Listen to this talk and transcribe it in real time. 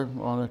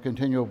on a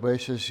continual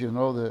basis, you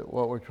know that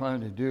what we're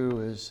trying to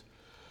do is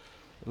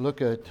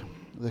look at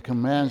the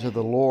commands of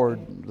the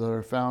Lord that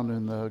are found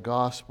in the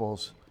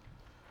Gospels.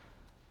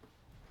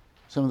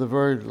 Some of the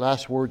very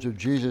last words of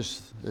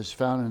Jesus is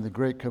found in the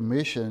Great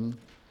Commission,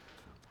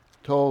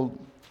 told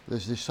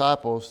his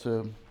disciples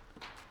to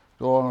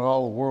go on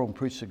all the world and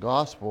preach the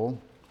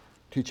gospel,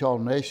 teach all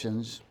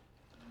nations,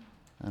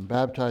 and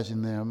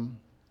baptizing them.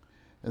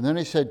 And then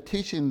he said,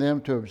 teaching them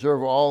to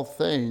observe all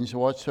things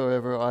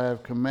whatsoever I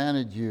have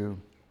commanded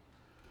you.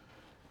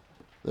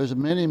 There's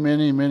many,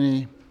 many,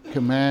 many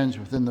commands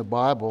within the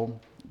Bible,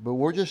 but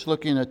we're just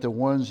looking at the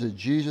ones that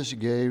Jesus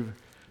gave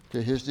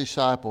to his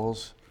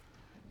disciples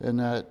in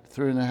that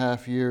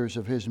 3.5 years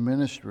of his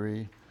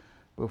ministry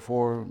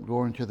before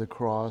going to the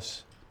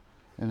cross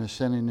and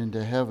ascending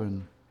into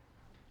heaven.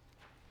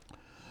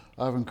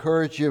 I've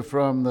encouraged you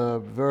from the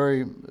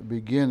very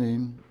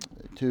beginning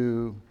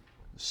to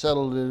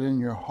settle it in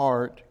your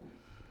heart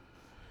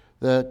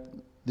that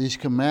these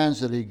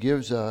commands that he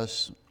gives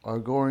us are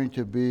going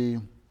to be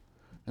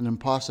an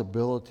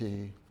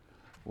impossibility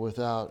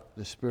without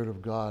the Spirit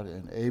of God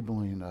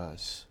enabling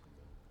us.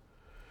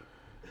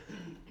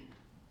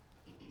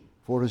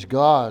 For it is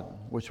God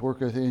which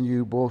worketh in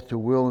you both to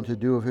will and to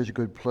do of his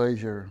good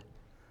pleasure.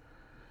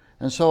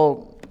 And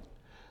so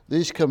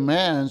these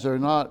commands are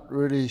not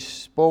really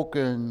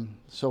spoken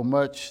so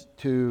much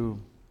to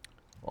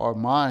our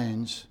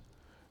minds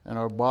and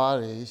our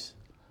bodies,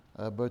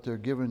 but they're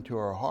given to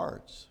our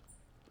hearts.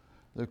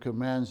 They're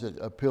commands that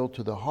appeal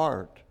to the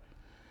heart.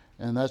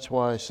 And that's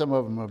why some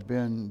of them have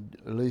been,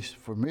 at least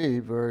for me,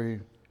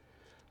 very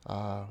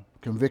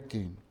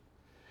convicting.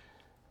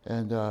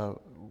 And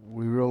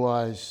we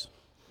realize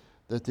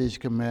that these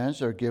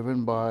commands are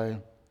given by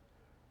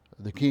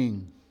the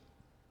King.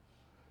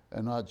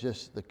 And not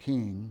just the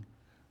King,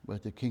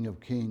 but the King of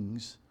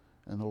Kings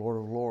and the Lord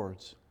of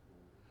Lords.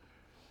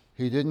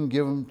 He didn't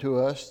give them to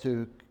us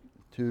to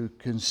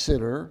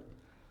consider,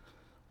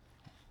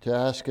 to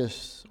ask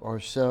us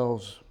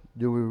ourselves,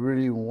 do we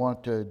really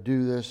want to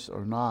do this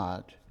or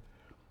not?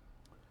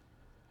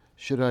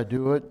 Should I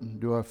do it?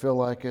 Do I feel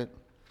like it?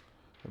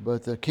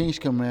 But the King's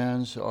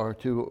commands are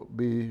to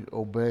be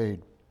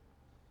obeyed.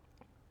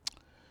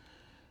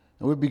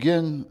 And we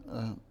begin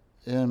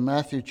in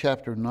Matthew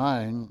chapter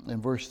 9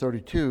 and verse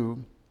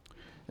 32,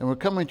 and we're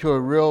coming to a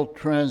real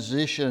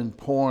transition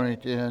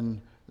point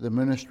in the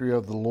ministry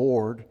of the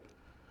Lord.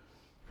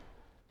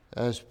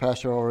 As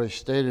Pastor already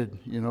stated,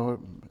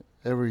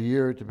 every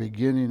year at the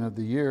beginning of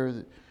the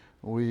year,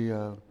 we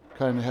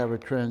kind of have a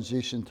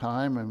transition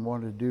time and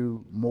want to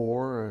do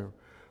more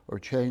or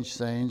change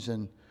things.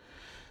 And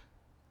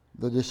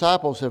the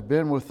disciples have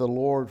been with the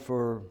Lord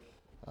for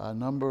a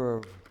number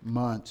of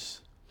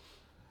months.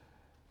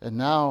 And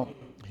now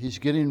he's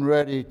getting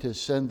ready to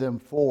send them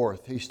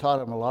forth. He's taught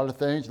them a lot of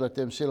things, let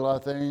them see a lot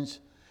of things.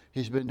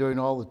 He's been doing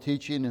all the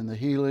teaching and the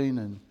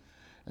healing.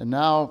 And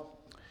now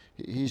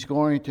he's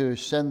going to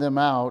send them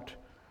out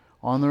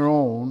on their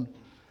own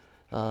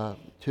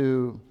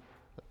to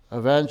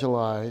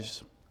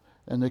evangelize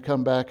and to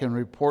come back and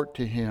report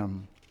to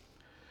him.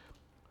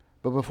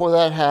 But before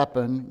that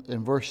happened,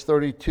 in verse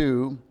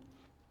 32,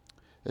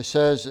 it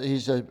says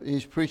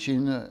he's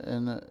preaching,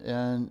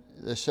 and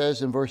it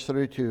says in verse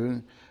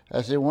 32,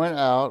 as they went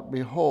out,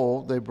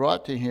 behold, they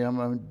brought to him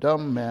a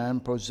dumb man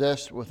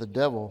possessed with a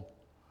devil.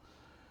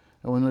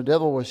 And when the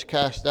devil was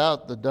cast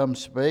out, the dumb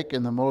spake,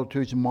 and the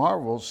multitudes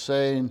marveled,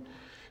 saying,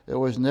 it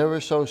was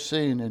never so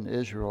seen in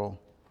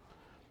Israel.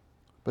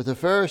 But the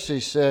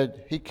Pharisees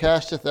said, he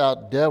casteth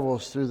out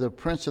devils through the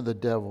prince of the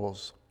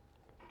devils.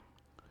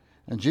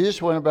 And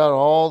Jesus went about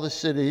all the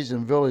cities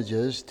and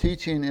villages,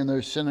 teaching in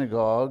their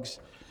synagogues,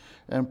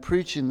 and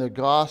preaching the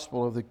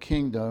gospel of the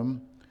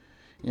kingdom,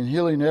 and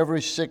healing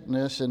every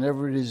sickness and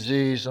every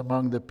disease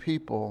among the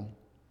people.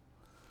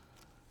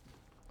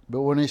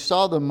 But when he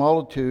saw the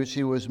multitudes,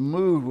 he was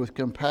moved with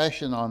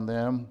compassion on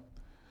them,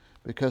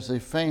 because they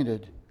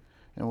fainted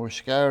and were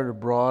scattered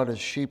abroad as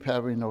sheep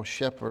having no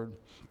shepherd.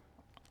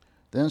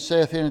 Then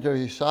saith he unto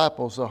his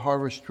disciples, the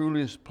harvest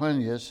truly is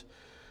plenteous,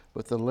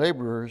 but the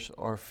laborers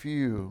are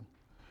few.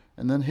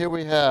 And then here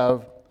we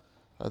have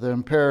the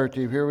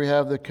imperative, here we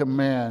have the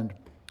command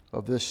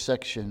of this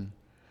section.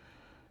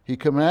 He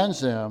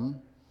commands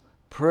them,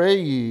 pray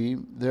ye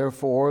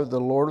therefore the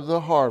Lord of the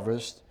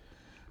harvest,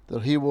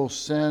 that he will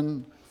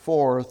send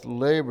forth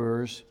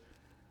laborers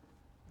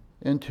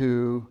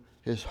into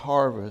his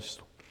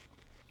harvest.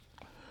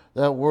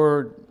 That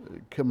word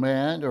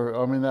command,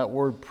 that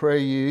word pray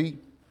ye,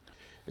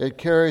 it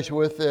carries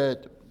with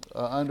it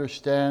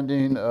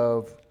understanding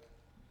of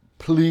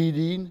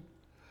pleading,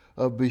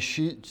 of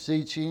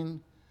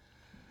beseeching.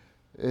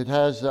 It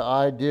has the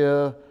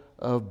idea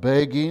of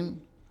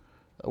begging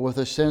with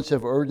a sense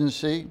of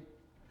urgency,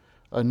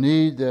 a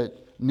need that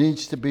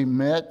needs to be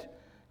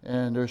met,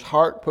 and there's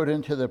heart put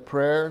into the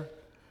prayer.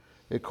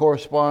 It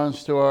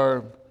corresponds to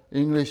our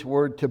English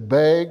word to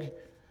beg.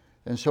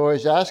 And so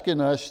he's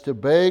asking us to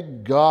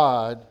beg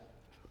God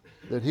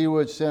that he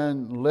would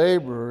send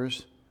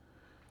laborers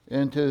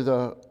into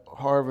the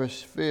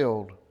harvest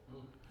field.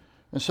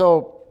 And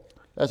so,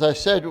 as I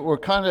said, we're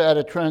kind of at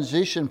a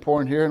transition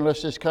point here, and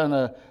let's just kind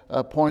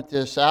of point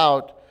this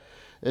out.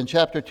 In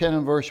chapter 10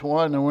 and verse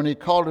 1, and when he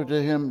called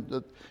unto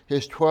him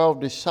his 12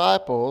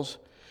 disciples,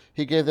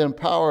 he gave them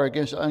power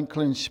against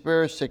unclean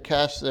spirits to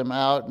cast them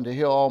out and to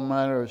heal all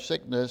manner of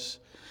sickness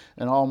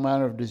and all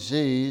manner of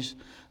disease.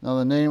 Now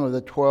the name of the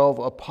 12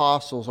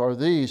 apostles are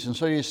these. And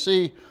so you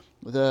see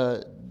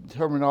the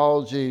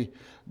terminology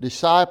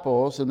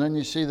disciples, and then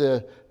you see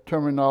the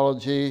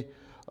terminology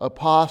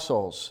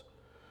apostles.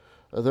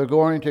 They're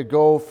going to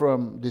go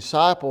from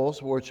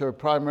disciples, which are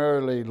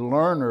primarily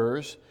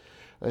learners.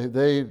 Up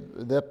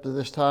to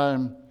this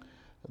time,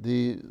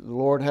 the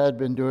Lord had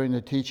been doing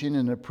the teaching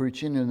and the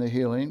preaching and the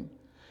healing.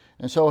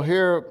 And so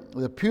here,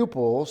 the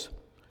pupils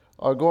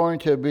are going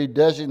to be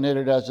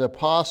designated as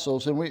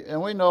apostles. And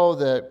we know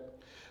that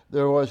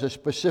there was a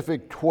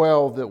specific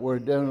 12 that were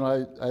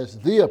identified as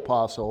the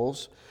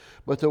apostles.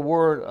 But the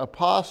word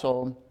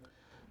apostle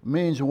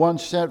means one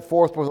sent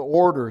forth with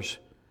orders.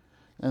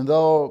 And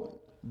though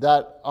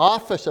that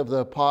office of the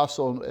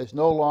apostle is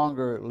no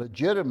longer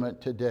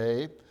legitimate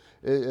today,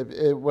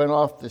 it went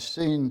off the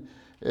scene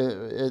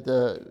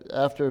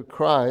after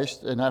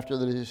Christ and after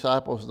the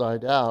disciples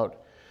died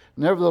out.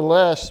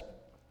 Nevertheless,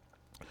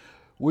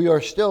 we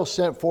are still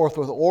sent forth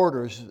with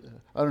orders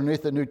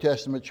underneath the New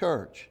Testament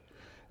church.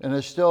 And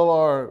it's still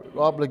our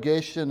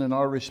obligation and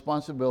our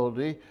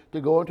responsibility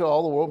to go into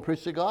all the world and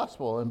preach the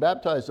gospel and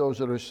baptize those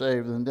that are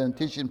saved and then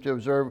teach them to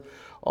observe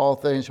all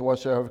things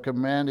whatsoever I've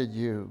commanded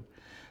you.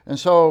 And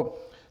so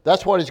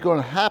that's what is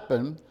going to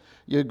happen.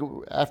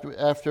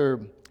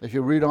 If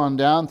you read on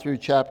down through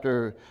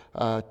chapter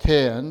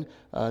 10,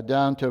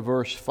 down to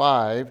verse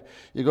 5,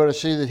 you're going to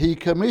see that he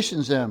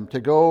commissions them to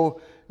go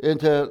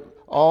to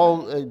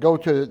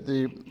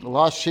the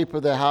lost sheep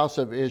of the house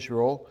of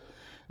Israel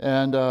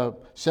and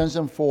sends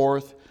them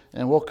forth.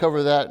 And we'll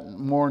cover that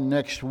more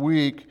next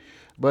week.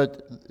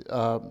 But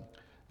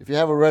if you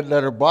have a red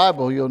letter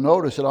Bible, you'll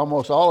notice that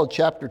almost all of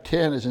chapter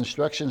 10 is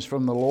instructions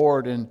from the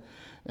Lord.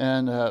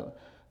 And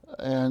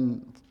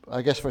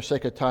I guess for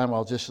sake of time,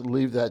 I'll just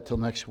leave that till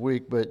next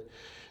week. But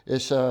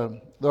there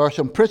are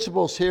some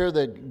principles here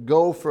that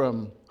go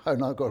from, I'm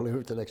not going to leave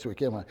it till next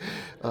week, am I?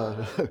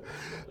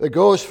 It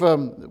goes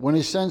from when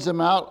he sends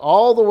them out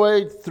all the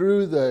way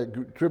through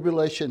the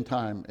tribulation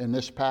time in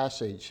this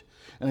passage.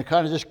 And it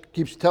kind of just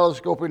keeps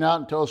telescoping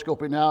out.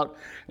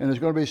 And there's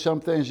going to be some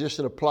things just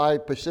that apply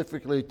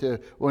specifically to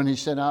when he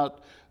sent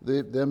out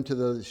them to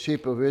the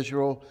sheep of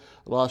Israel,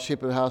 lost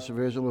sheep of the house of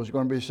Israel. There's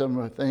going to be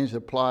some things that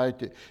apply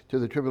to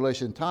the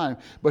tribulation time.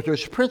 But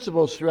there's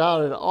principles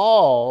throughout it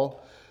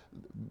all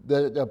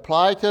that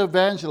apply to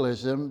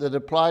evangelism,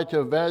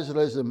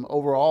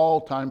 over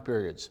all time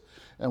periods.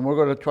 And we're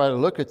going to try to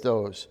look at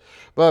those.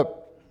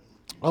 But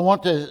I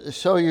want to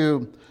show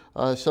you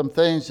some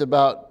things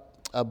about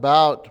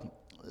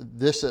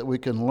this that we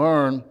can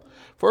learn.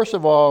 First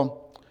of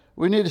all,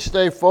 we need to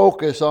stay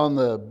focused on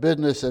the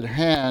business at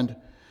hand.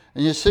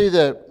 And you see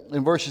that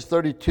in verses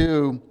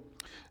 32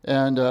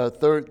 and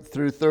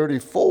through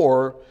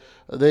 34,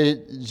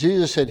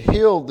 Jesus had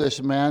healed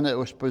this man that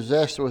was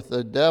possessed with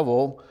the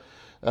devil,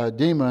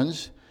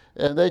 demons,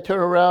 and they turn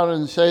around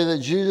and say that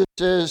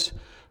Jesus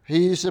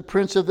he's the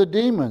prince of the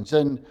demons.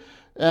 And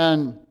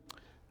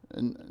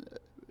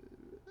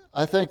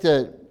I think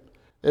that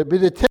it'd be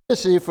the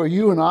tendency for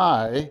you and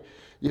I,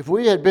 if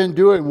we had been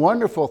doing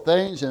wonderful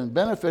things and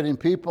benefiting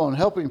people and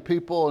helping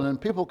people, and then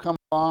people come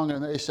along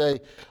and they say,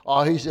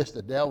 oh, he's just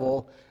the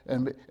devil,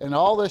 and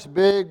all this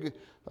big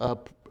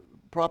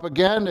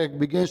propaganda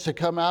begins to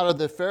come out of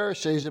the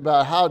Pharisees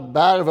about how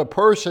bad of a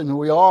person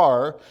we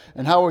are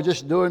and how we're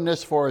just doing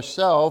this for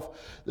ourselves,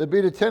 there'd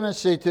be the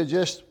tendency to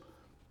just,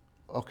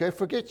 okay,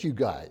 forget you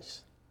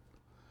guys.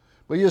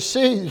 But you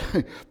see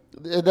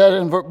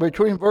that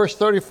between verse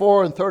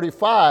 34 and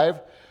 35,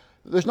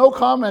 there's no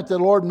comment the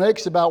Lord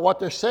makes about what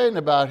they're saying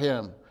about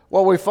him.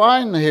 What we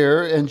find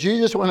here, and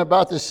Jesus went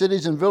about the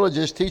cities and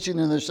villages teaching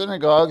in their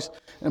synagogues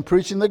and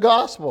preaching the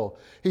gospel.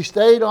 He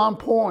stayed on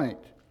point.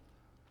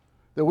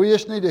 That we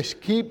just need to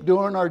keep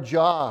doing our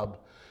job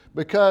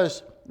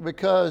because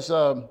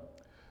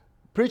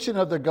preaching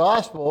of the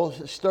gospel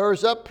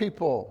stirs up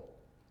people.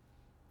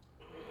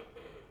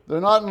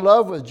 They're not in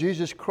love with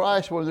Jesus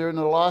Christ when they're in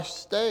a lost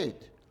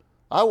state.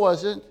 I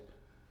wasn't.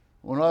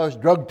 When I was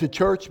drugged to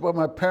church by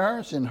my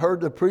parents and heard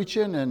the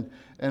preaching and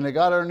it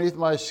got underneath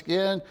my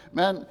skin,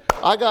 man,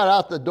 I got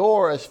out the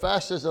door as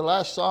fast as the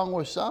last song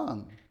was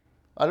sung.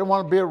 I didn't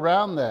want to be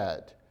around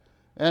that.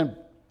 And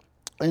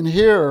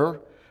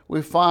here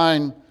we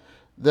find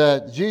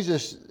that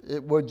Jesus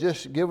would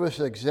just give us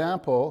an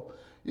example.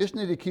 You just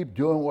need to keep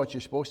doing what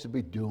you're supposed to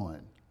be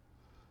doing.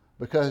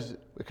 Because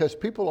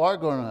people are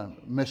going to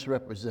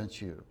misrepresent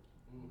you.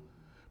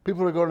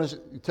 People are going to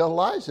tell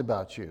lies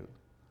about you.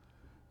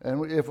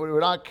 And if we're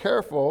not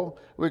careful,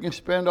 we can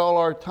spend all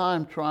our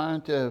time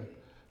trying to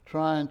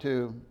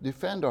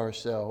defend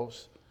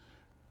ourselves.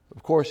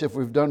 Of course, if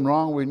we've done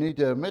wrong, we need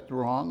to admit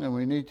wrong, and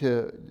we need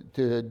to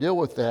deal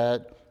with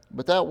that.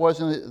 But that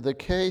wasn't the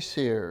case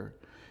here.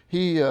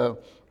 He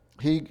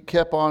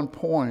kept on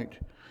point.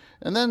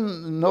 And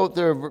then note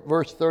there,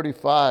 verse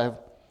 35,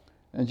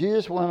 and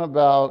Jesus went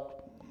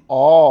about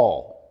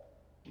all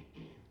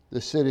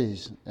the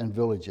cities and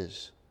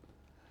villages,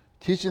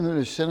 teaching in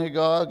the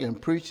synagogue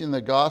and preaching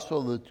the gospel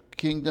of the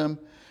kingdom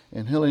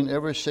and healing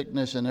every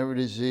sickness and every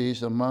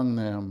disease among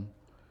them.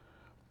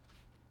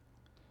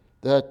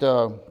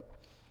 That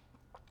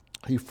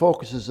he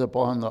focuses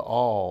upon the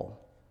all.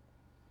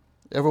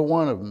 Every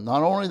one of them,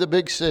 not only the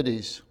big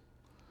cities,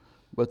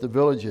 but the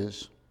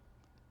villages.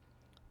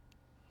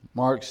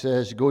 Mark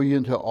says, go ye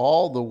into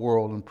all the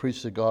world and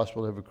preach the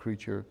gospel to every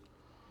creature.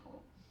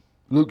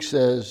 Luke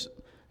says,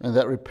 and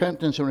that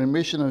repentance and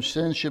remission of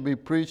sins should be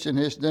preached in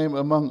his name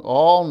among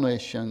all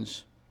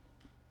nations.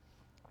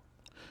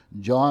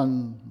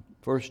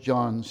 First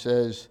John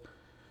says,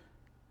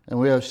 and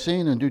we have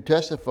seen and do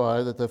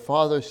testify that the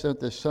Father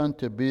sent the Son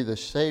to be the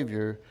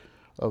Savior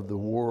of the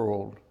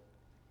world.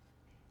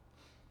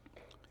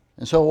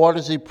 And so what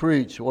does he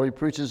preach? Well, he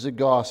preaches the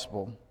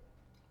gospel.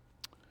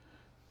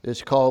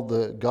 It's called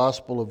the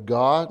gospel of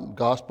God.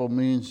 Gospel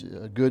means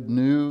good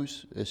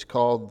news. It's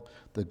called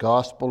the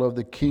gospel of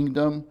the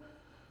kingdom.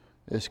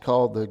 It's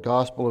called the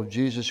gospel of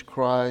Jesus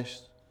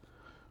Christ.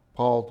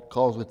 Paul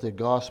calls it the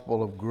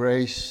gospel of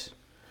grace.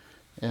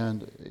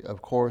 And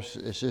of course,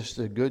 it's just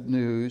the good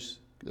news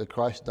that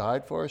Christ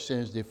died for our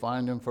sins,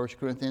 defined in 1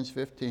 Corinthians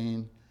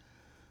 15.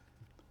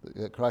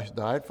 That Christ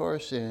died for our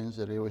sins,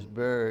 that he was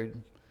buried,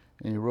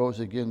 and he rose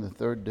again the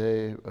third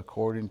day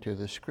according to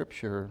the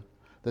scripture.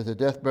 That the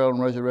death, burial,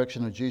 and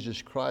resurrection of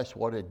Jesus Christ,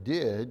 what it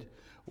did,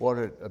 what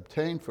it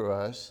obtained for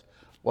us,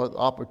 what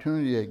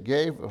opportunity it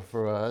gave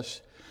for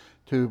us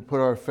to put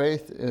our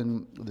faith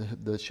in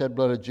the shed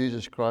blood of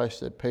Jesus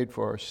Christ that paid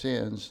for our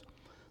sins,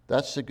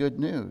 that's the good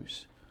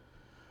news.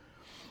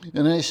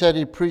 And then he said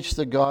he preached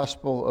the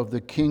gospel of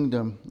the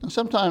kingdom. And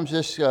sometimes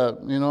this,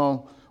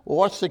 well,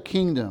 what's the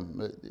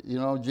kingdom?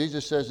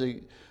 Jesus says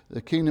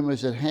the kingdom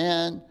is at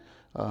hand.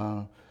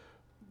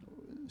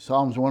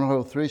 Psalms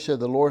 103 said,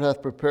 the Lord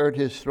hath prepared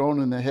his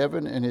throne in the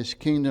heaven, and his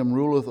kingdom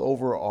ruleth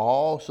over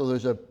all. So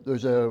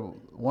there's a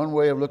one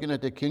way of looking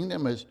at the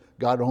kingdom is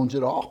God owns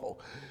it all.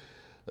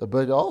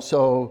 But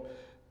also,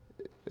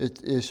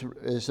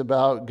 it's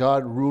about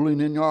God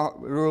ruling in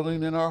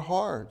our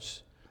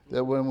hearts.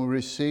 That when we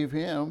receive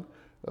him,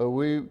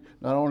 we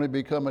not only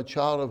become a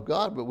child of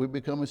God, but we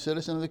become a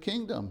citizen of the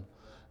kingdom.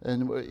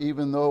 And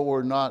even though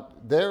we're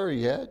not there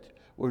yet,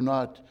 we're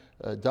not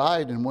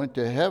died and went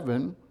to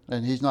heaven,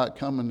 and he's not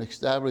come and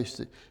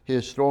established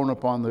his throne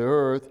upon the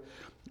earth,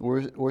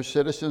 we're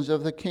citizens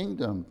of the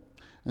kingdom.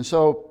 And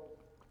so,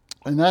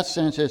 in that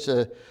sense, it's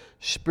a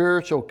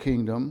spiritual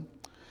kingdom.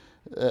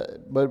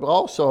 But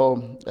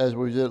also, as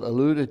we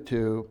alluded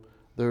to,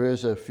 there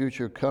is a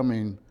future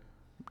coming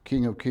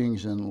King of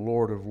Kings and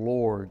Lord of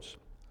Lords.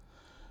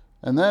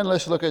 And then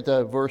let's look at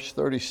that verse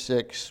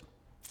 36,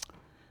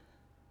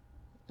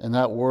 and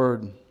that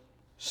word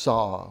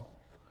saw.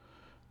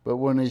 But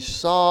when he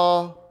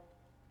saw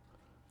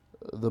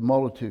the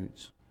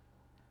multitudes,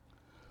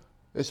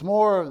 it's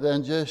more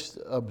than just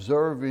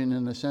observing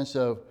in the sense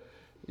of,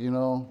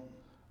 man,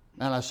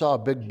 I saw a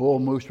big bull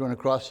moose run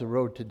across the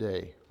road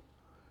today.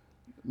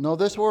 No,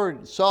 this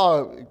word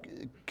saw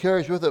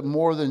carries with it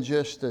more than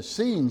just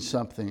seeing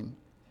something.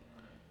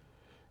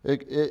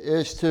 It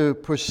is to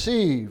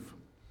perceive.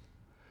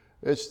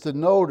 It's to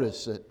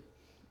notice it.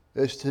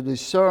 It's to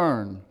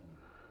discern.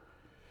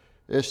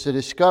 It's to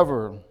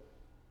discover.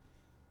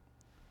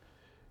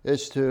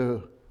 It's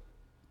to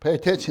pay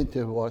attention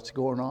to what's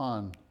going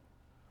on.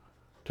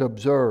 To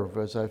observe,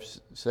 as I've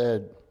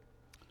said.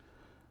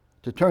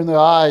 To turn the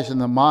eyes and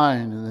the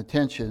mind and the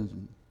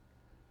attention.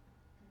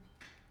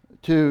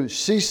 To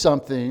see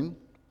something,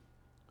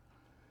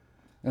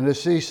 and to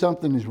see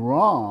something is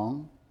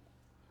wrong,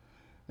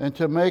 and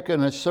to make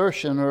an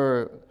assertion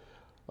or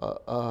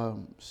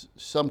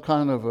some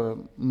kind of a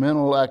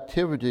mental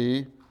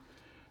activity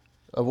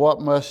of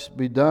what must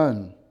be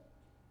done.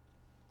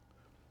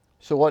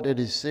 So what did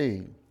he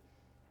see?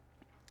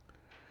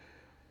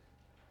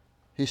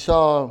 He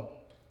saw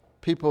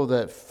people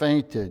that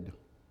fainted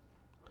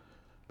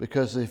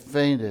because they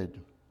fainted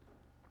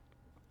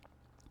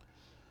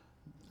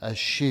as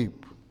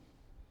sheep.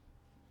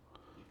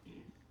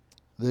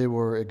 They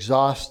were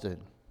exhausted.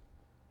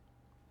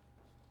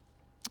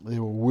 They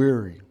were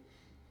weary.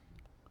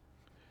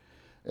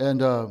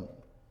 And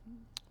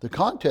the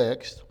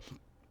context,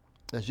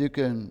 as you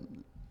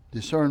can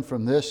discern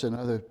from this and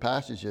other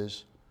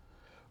passages,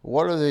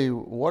 what are they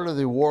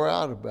wore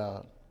out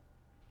about?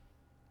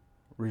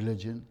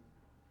 Religion.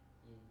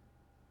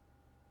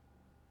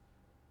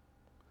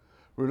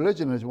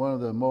 Religion is one of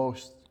the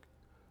most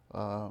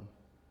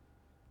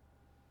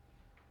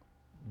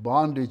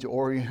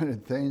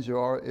bondage-oriented things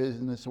there is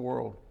in this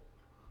world.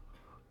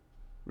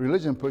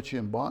 Religion puts you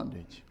in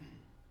bondage.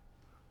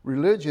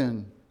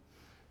 Religion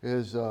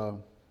is,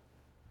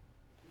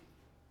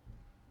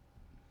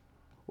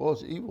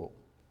 it's evil.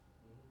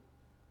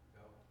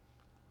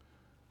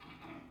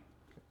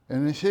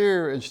 And it's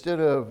here, instead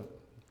of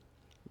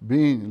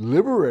being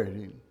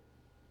liberating,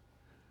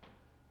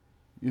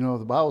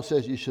 The Bible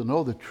says you shall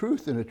know the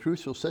truth, and the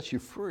truth shall set you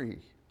free.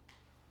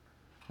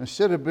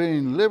 Instead of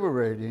being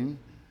liberating,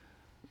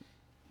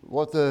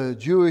 what the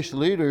Jewish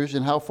leaders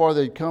and how far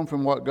they'd come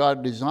from what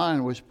God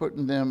designed was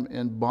putting them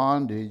in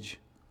bondage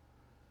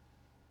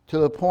to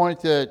the point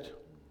that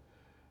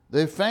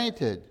they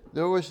fainted.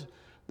 There was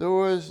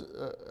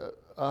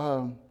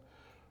an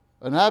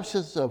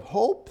absence of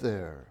hope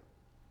there.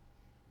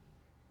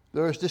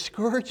 There was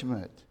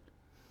discouragement.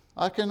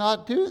 I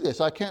cannot do this.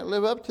 I can't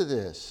live up to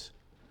this.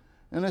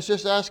 And it's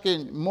just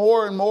asking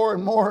more and more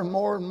and more and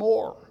more and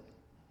more.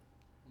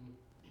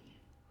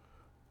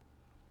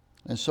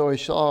 And so he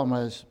saw them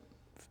as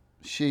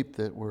sheep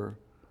that were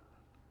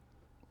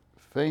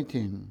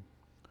fainting.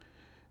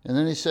 And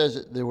then he says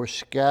that they were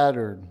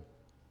scattered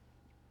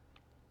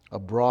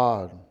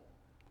abroad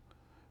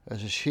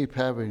as a sheep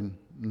having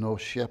no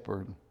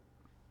shepherd.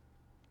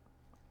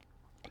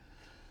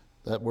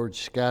 That word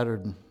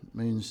scattered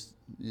means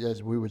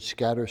as we would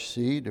scatter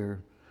seed or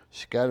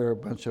scatter a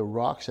bunch of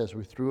rocks as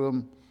we threw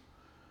them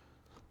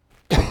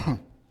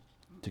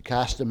to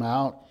cast them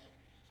out.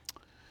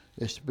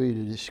 Is to be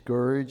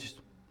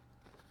discouraged,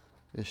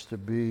 is to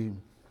be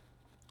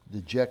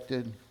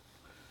dejected.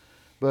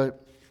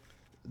 But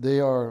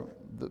they are,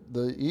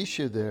 the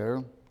issue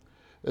there,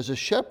 as a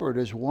shepherd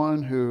is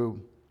one who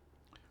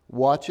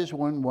watches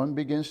when one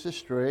begins to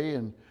stray,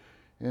 and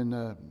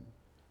in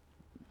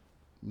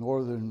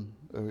northern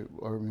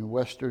or in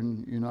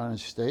western United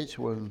States,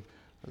 when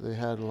they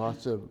had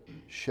lots of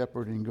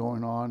shepherding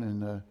going on in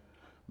the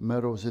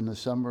meadows in the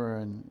summer,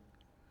 and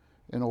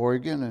in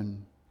Oregon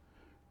and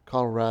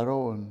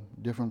Colorado and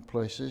different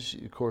places.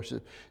 Of course,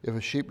 if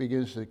a sheep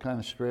begins to kind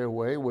of stray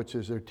away, which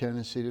is their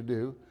tendency to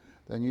do,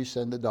 then you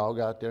send the dog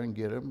out there and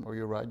get him, or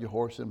you ride your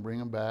horse and bring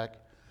him back.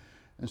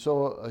 And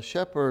so a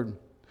shepherd,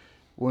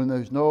 when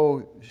there's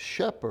no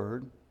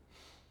shepherd,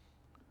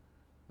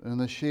 and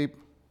the sheep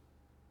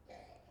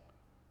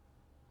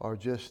are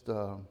just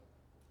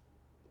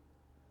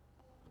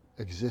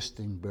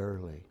existing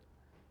barely,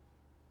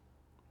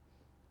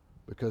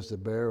 because the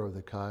bear or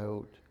the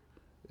coyote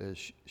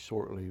is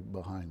shortly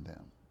behind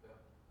them.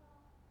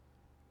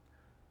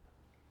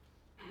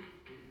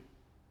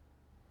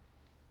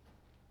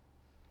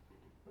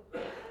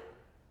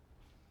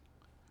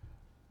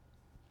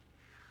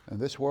 And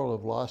this world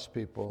of lost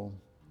people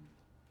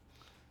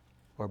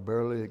are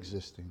barely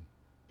existing.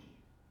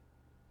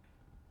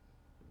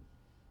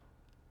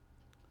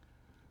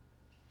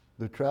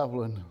 They're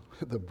traveling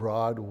the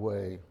broad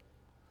way,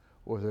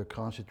 where they're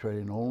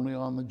concentrating only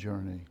on the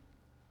journey,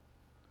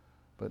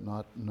 but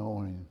not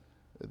knowing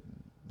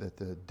that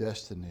the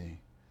destiny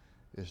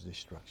is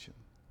destruction.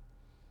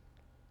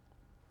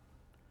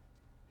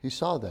 He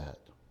saw that.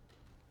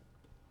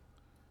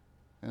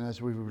 And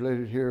as we've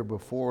related here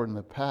before in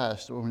the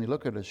past, when you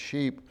look at a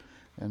sheep,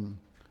 and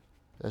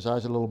as I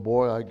was a little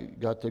boy, I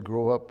got to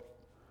grow up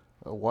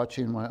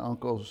watching my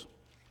uncles.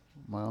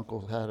 My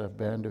uncle had a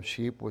band of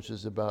sheep, which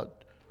is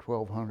about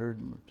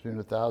 1,200, between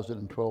 1,000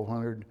 and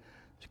 1,200.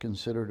 It's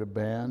considered a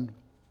band.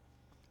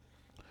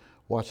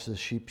 Watched the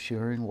sheep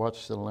shearing,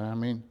 watched the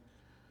lambing.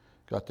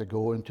 Got to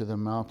go into the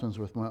mountains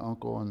with my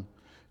uncle and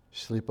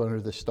sleep under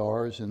the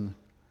stars. And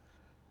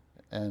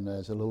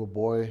as a little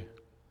boy,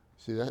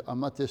 see,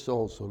 I'm not this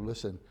old, so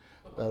listen.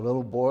 A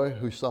little boy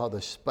who saw the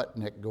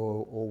Sputnik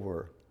go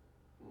over.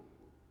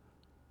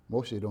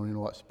 Most of you don't even know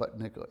what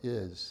Sputnik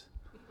is.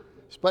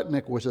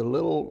 Sputnik was a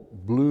little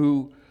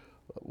blue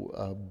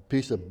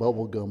piece of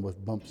bubble gum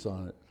with bumps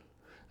on it.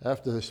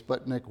 After the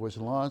Sputnik was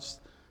launched,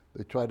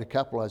 they tried to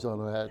capitalize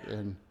on that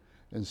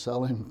and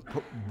selling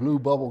blue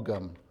bubble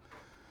gum.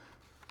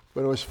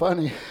 But it was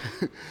funny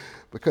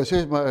because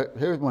here's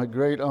my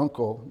great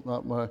uncle,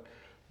 not my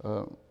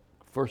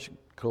first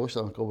close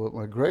uncle, but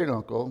my great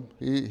uncle.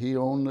 He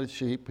owned the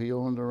sheep, he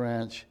owned the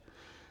ranch,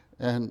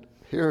 and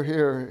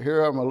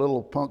here I'm a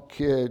little punk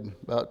kid,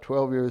 about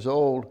 12 years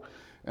old,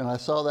 and I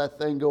saw that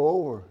thing go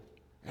over,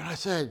 and I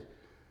said,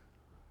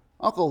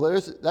 "Uncle,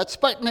 there's that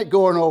Sputnik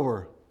going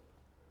over."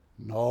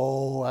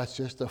 "No, that's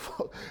just a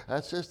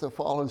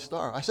falling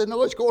star." I said,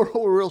 "No, it's going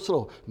over real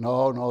slow."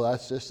 No,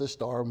 that's just a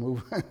star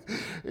moving."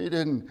 He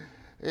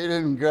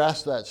didn't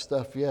grasp that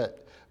stuff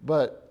yet.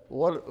 But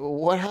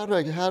how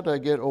did I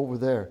get over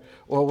there?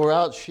 Well, we're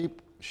out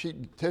sheep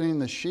tending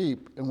the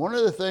sheep, and one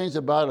of the things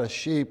about a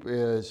sheep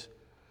is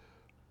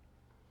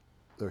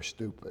they're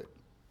stupid.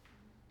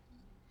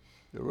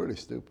 They're really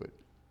stupid.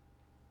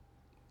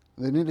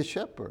 They need a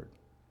shepherd,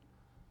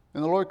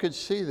 and the Lord could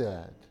see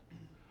that.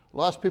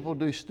 Lost people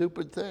do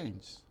stupid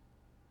things.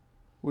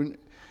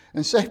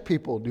 And saved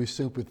people do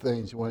stupid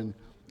things when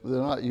they're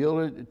not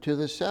yielded to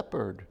the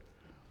shepherd.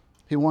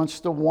 He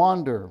wants to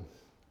wander.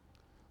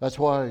 That's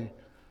why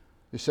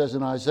it says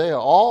in Isaiah,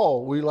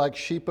 all we like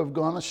sheep have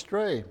gone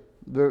astray.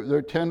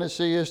 Their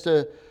tendency is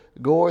to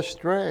go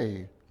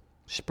astray.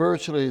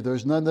 Spiritually,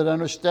 there's none that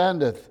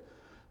understandeth.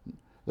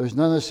 There's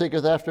none that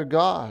seeketh after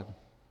God.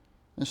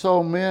 And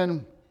so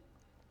men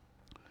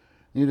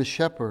need a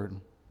shepherd.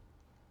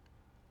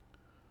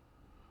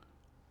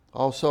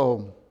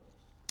 Also,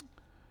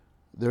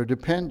 they're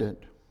dependent.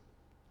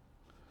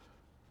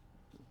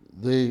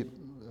 The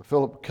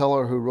Philip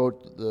Keller, who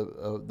wrote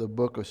the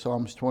book of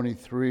Psalms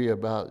 23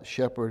 about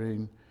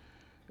shepherding,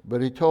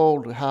 but he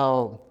told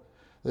how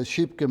the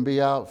sheep can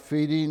be out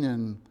feeding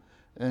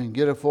and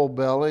get a full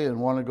belly and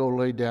want to go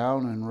lay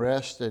down and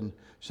rest. And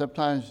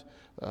sometimes,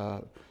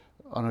 on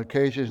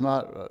occasions,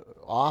 not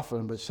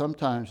often, but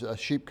sometimes a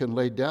sheep can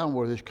lay down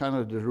where there's kind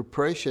of a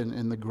depression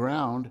in the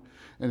ground,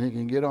 and he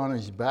can get on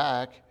his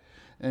back.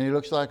 And he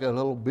looks like a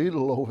little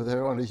beetle over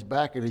there on his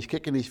back, and he's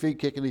kicking his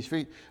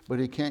feet, but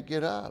he can't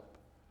get up.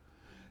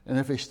 And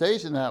if he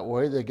stays in that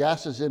way, the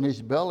gases in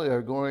his belly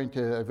are going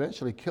to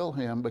eventually kill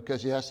him,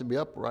 because he has to be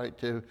upright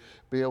to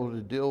be able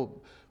to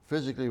deal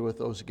physically with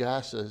those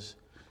gases.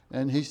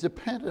 And he's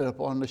dependent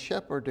upon the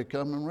shepherd to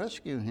come and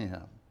rescue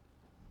him.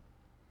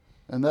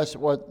 And that's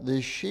what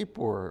these sheep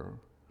were.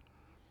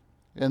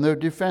 And they're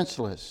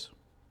defenseless.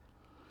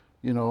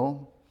 You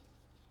know,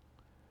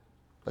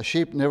 a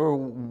sheep never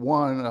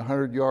won a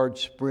 100-yard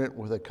sprint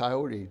with a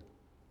coyote.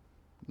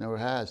 Never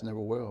has, never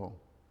will.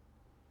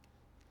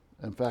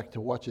 In fact, to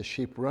watch a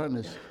sheep run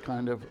is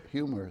kind of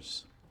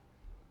humorous.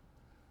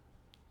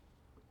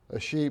 A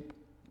sheep,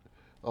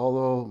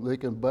 although they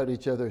can butt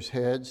each other's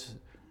heads,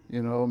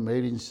 you know,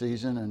 mating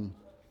season, and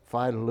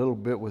fight a little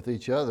bit with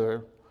each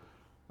other,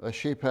 a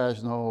sheep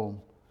has no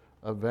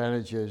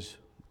advantages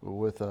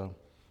with a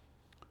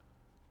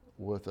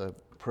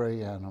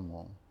prey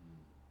animal.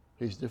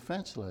 He's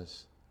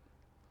defenseless.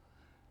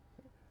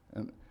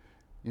 And,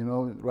 you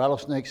know,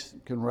 rattlesnakes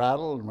can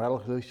rattle, and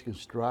rattlesnakes can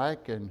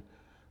strike, and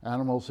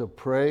animals of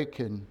prey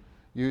can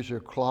use their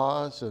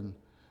claws, and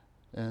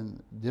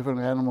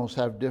different animals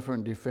have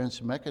different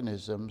defense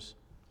mechanisms,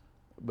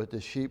 but the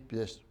sheep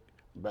just,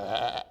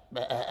 bah,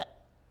 bah.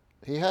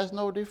 He has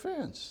no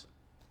defense.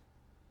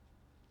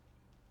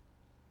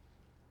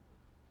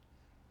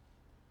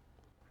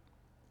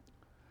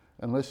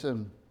 And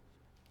listen,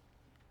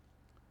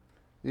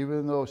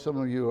 even though some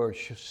of you are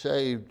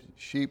saved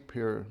sheep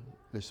here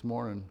this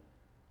morning,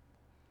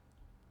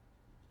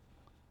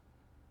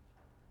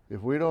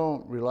 if we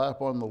don't rely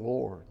upon the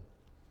Lord,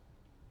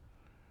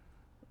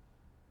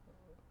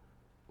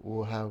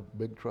 we'll have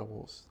big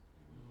troubles.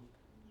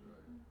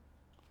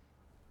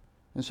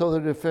 And so they're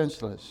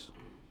defenseless.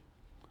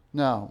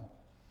 Now,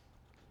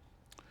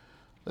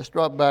 let's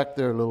drop back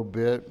there a little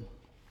bit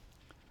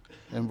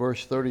in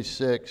verse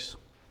 36.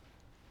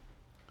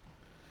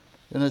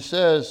 And it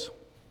says,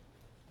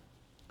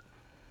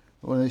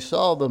 when he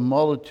saw the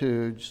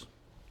multitudes,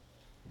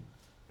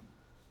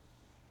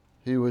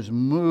 he was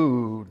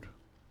moved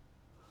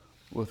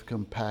with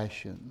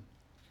compassion.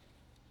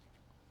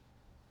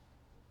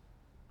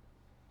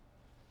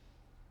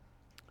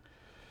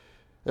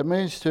 It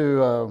means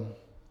to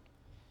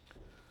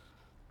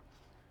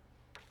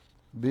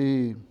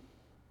be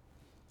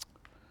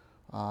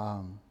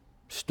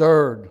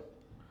stirred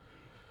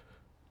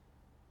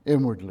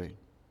inwardly.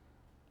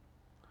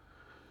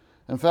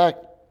 In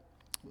fact,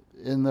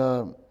 in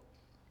the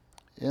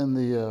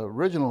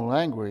original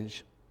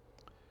language,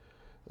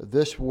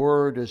 this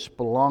word is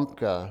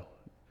spelunka,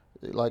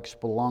 like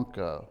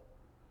spelunka,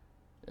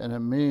 and it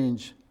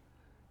means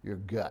your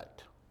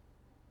gut.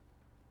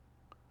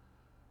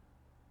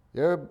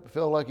 You ever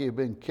feel like you've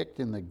been kicked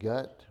in the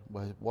gut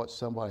by what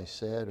somebody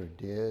said or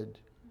did?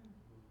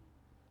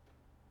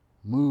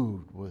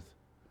 Moved with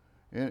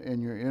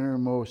in your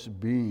innermost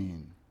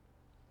being.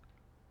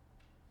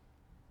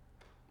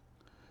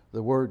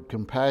 The word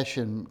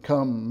compassion,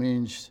 come,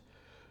 means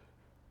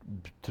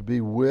to be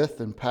with,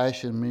 and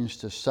passion means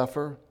to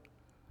suffer.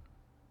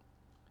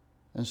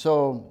 And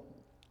so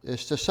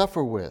it's to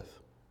suffer with.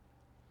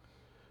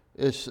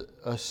 It's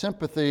a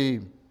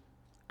sympathy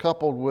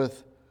coupled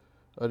with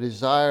a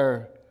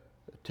desire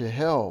to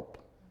help.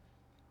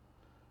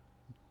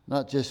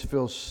 Not just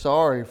feel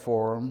sorry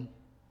for them,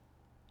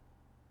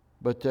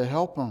 but to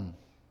help them.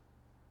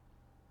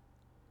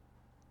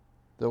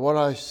 That what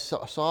I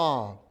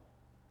saw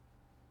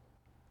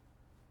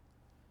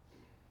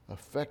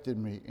affected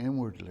me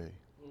inwardly.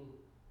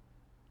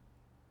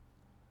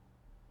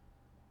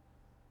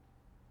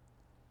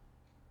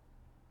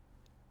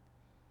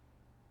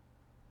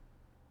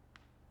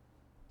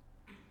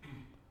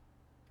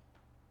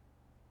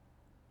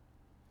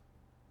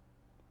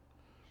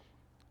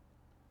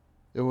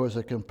 It was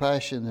a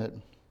compassion that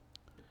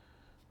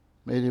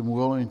made him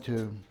willing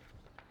to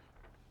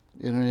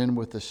enter in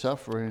with the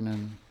suffering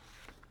and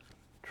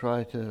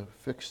try to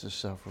fix the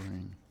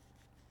suffering.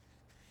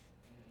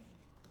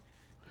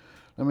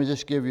 Let me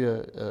just give you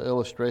an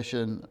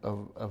illustration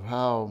of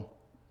how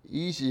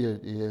easy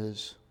it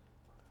is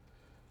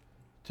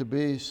to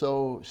be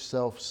so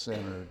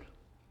self-centered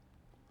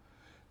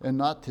and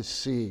not to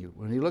see.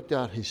 When he looked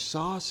out, he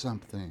saw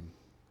something.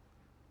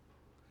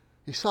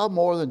 He saw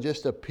more than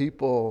just a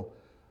people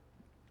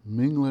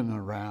mingling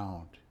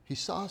around. He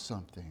saw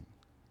something.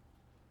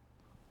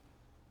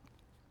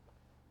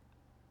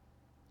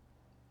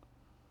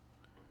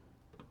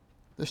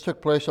 This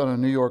took place on a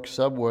New York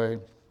subway.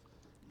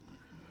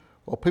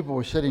 While people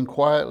were sitting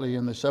quietly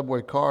in the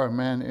subway car, a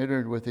man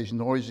entered with his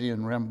noisy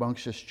and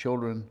rambunctious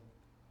children.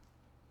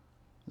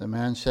 The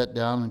man sat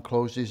down and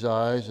closed his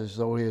eyes as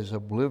though he is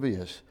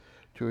oblivious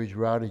to his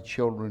rowdy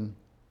children.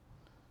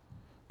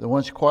 The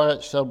once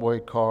quiet subway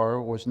car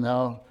was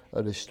now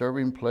a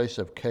disturbing place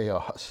of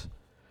chaos.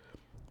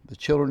 The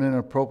children's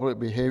inappropriate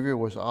behavior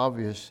was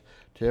obvious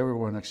to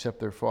everyone except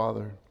their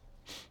father.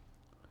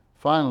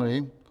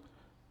 Finally,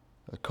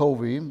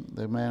 Covey,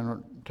 the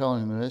man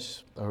telling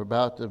this, or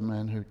about the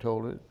man who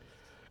told it,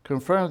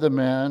 confronted the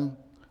man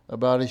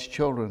about his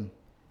children.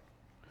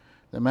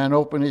 The man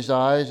opened his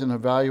eyes and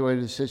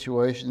evaluated the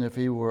situation as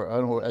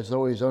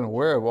though he was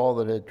unaware of all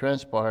that had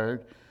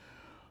transpired.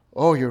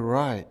 "Oh, you're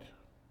right.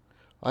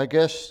 I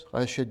guess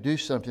I should do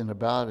something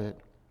about it.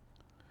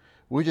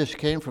 We just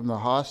came from the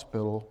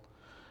hospital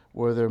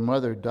where their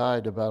mother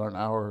died about an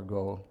hour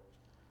ago.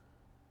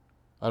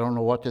 I don't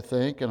know what to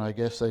think, and I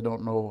guess they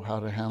don't know how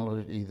to handle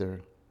it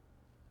either."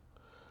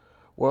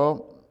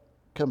 Well,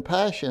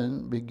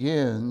 compassion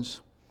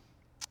begins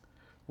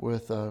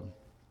with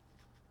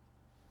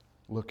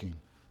looking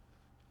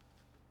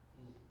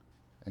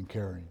and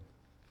caring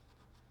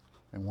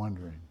and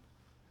wondering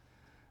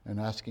and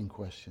asking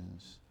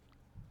questions.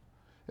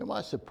 It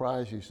might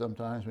surprise you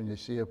sometimes when you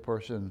see a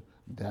person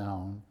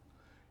down,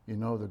 you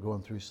know they're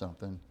going through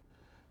something,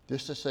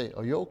 just to say,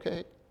 "Are you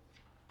okay?"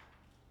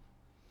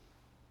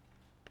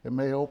 It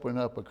may open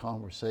up a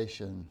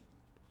conversation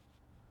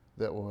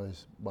that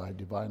was by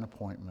divine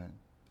appointment.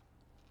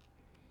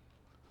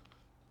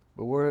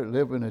 But we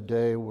live in a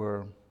day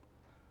where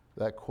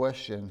that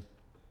question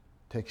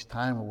takes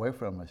time away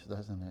from us,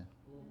 doesn't it?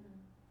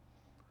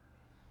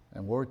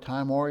 And we're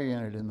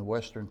time-oriented in the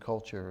Western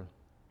culture,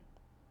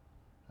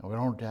 and we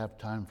don't have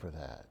time for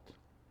that.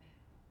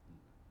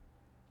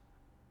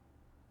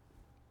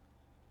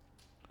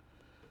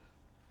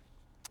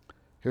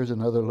 Here's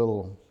another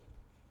little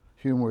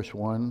humorous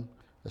one,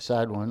 a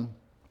sad one.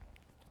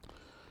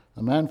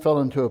 A man fell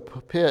into a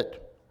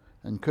pit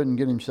and couldn't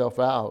get himself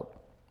out.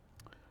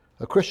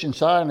 A Christian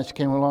Scientist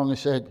came along and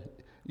said,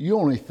 "You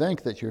only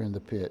think that you're in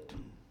the pit."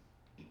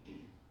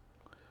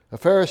 A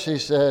Pharisee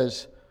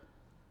says,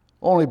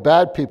 "Only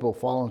bad people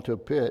fall into a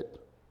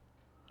pit."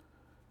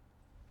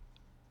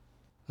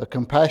 A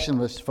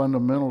compassionless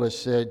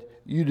fundamentalist said,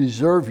 "You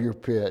deserve your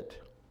pit."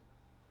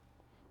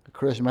 The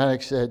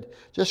charismatic said,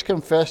 "Just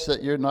confess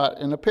that you're not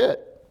in a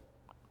pit."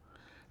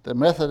 The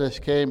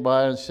Methodist came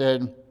by and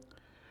said,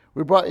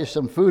 "We brought you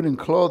some food and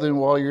clothing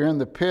while you're in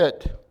the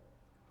pit."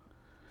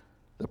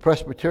 The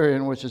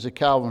Presbyterian, which is a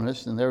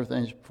Calvinist and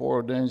everything's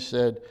foreordained,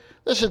 said,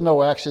 "This is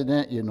no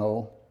accident, you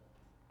know."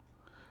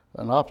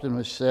 An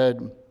optimist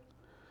said,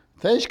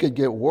 "Things could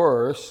get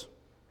worse."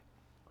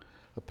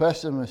 A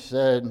pessimist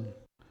said,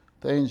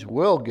 "Things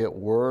will get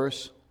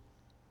worse."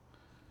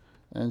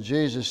 And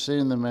Jesus,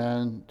 seeing the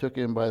man, took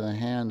him by the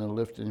hand and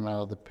lifted him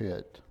out of the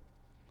pit.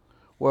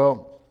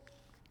 Well,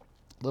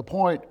 the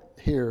point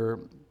here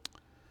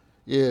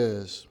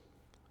is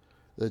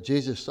that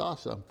Jesus saw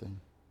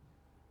something.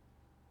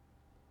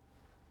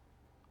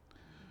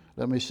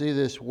 "Let me see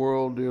this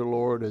world, dear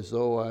Lord, as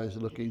though I was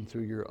looking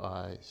through your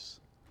eyes."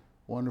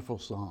 Wonderful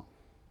song.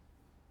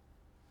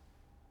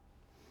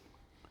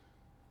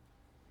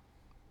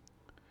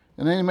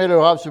 And then he made an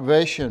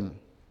observation.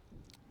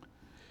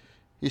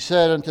 He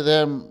said unto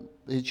them,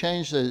 he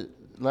changed the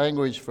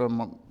language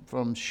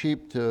from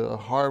sheep to a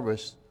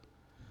harvest.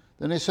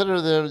 Then he said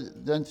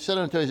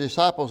unto his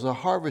disciples, "The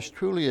harvest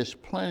truly is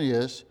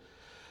plenteous,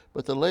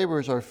 but the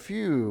laborers are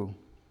few."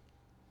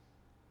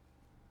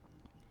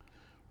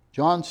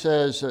 John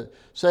says,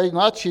 "Say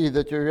not ye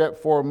that you're yet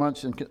 4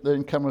 months, and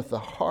then cometh the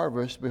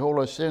harvest. Behold,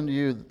 I say unto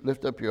you,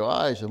 lift up your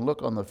eyes and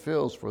look on the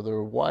fields, for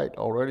they're white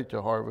already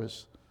to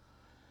harvest."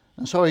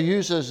 And so he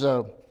uses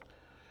a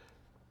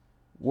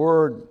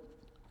word,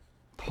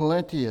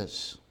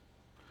 plenteous.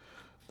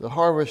 The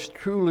harvest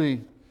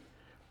truly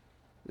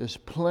is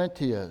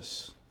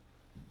plenteous.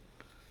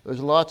 There's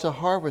lots of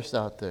harvest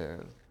out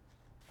there.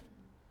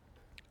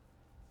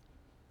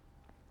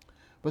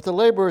 But the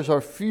laborers are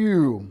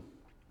few.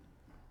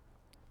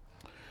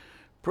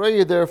 "Pray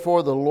ye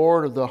therefore the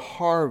Lord of the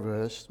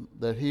harvest,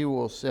 that he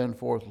will send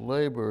forth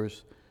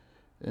laborers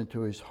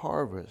into his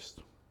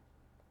harvest."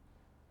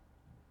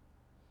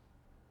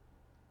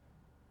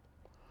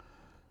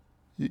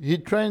 He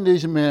trained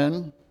these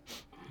men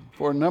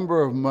for a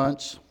number of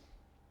months.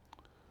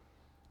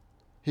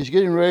 He's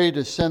getting ready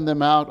to send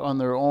them out on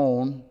their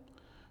own,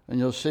 and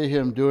you'll see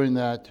him doing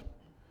that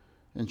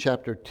in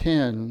chapter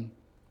 10.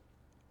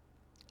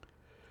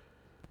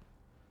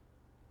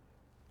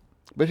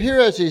 But here,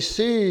 as he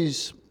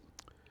sees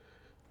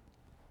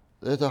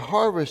that the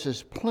harvest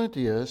is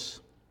plenteous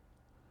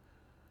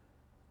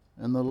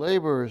and the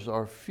laborers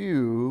are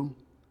few,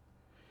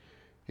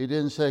 he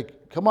didn't say,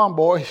 "Come on,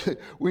 boys,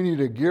 we need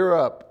to gear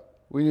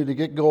up. We need to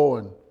get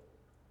going."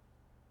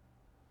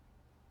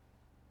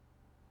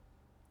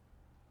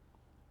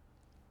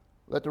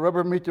 Let the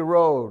rubber meet the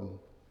road.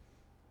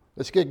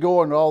 Let's get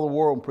going to all the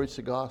world and preach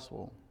the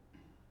gospel.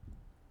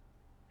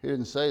 He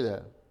didn't say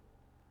that.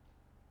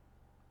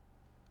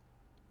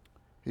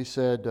 He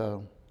said,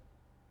 you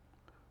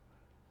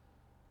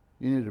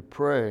need to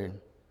pray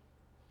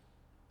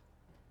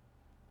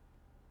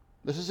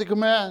This is a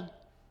command.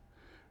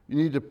 You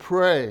need to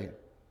pray.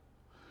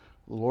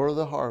 The Lord of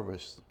the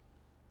harvest.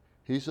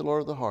 He's the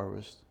Lord of the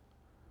harvest.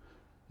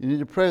 You need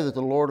to pray that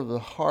the Lord of the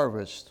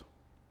harvest,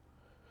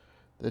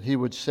 that he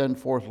would send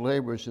forth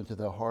laborers into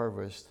the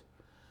harvest.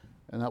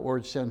 And that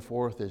word send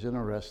forth is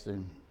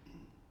interesting.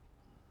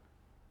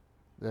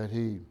 That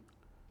he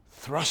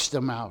thrust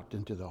them out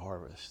into the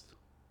harvest.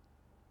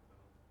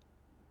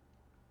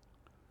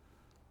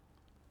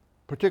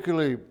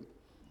 Particularly,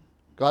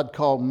 God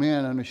called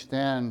men to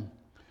understand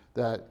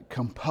that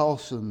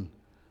compulsion,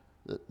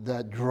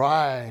 that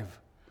drive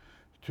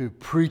to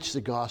preach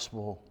the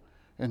gospel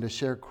and to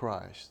share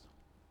Christ.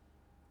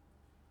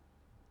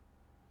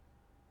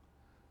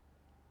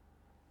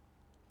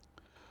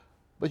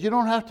 But you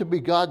don't have to be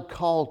God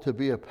called to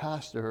be a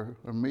pastor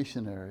or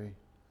missionary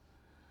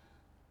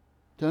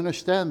to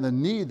understand the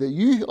need that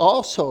you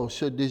also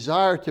should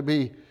desire to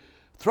be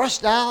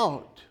thrust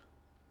out.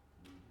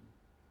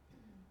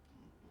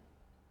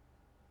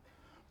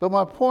 But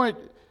my point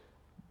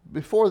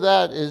before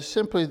that is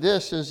simply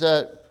this, is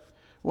that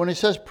when he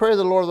says pray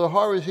the Lord of the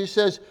harvest, he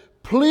says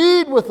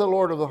plead with the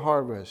Lord of the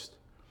harvest.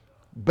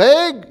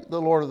 Beg the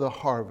Lord of the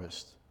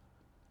harvest.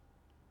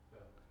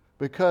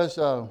 Because,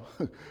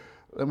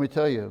 let me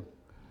tell you,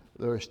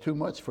 there's too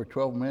much for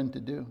 12 men to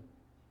do.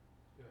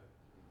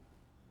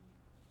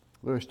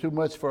 There's too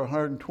much for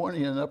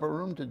 120 in the upper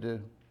room to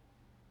do.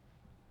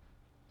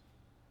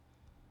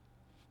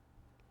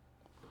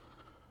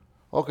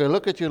 Okay,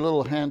 look at your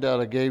little handout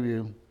I gave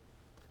you.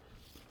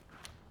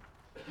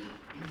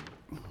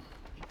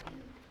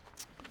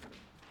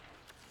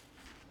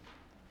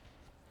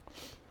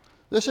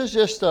 This is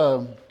just,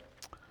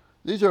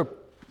 these are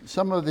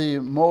some of the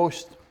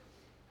most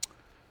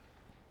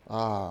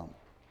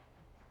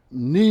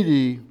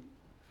needy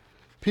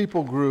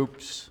people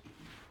groups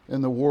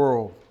in the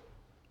world.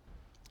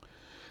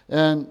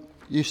 And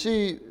you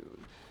see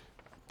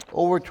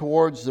over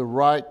towards the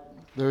right,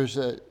 there's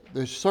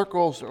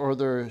circles or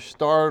there's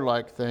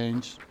star-like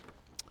things.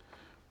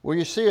 Where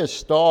you see a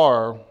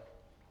star,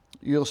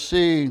 you'll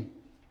see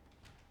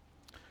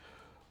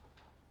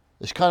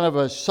it's kind of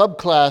a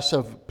subclass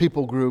of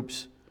people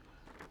groups,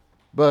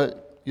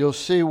 but you'll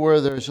see where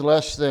there's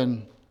less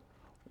than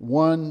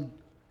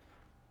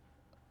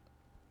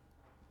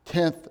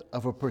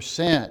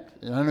 0.1%.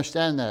 And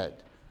understand that.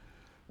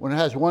 When it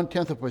has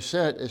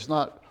 0.1%, it's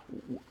not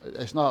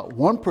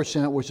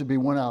 1%, which would be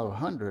 1 out of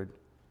 100.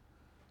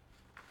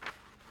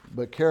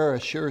 But Kara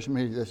assures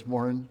me this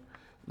morning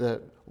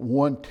that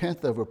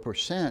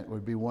 0.1%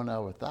 would be 1 out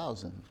of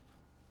 1,000.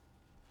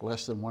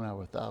 Less than 1 out of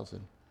 1,000.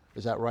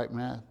 Is that right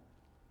math?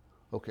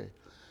 Okay.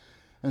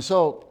 And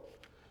so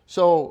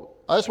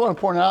I just want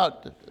to point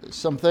out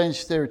some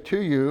things there to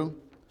you.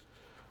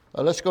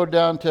 Let's go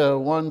down to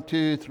 1,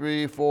 2,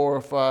 3,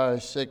 4,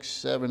 5, 6,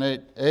 7,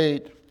 8,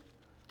 8.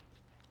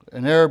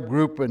 An Arab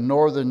group in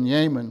northern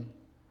Yemen.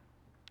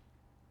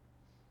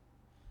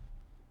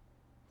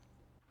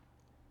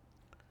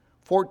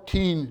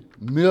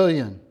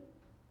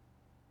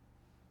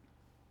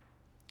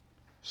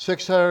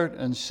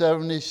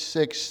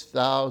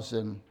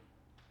 $14,676,000.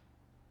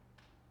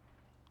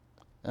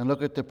 And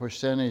look at the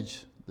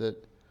percentage that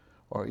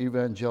are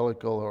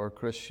evangelical or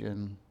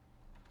Christian.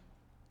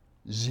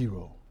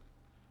 0.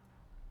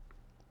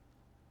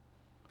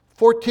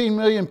 14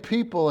 million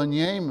people in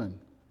Yemen.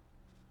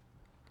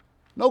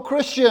 No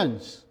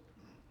Christians.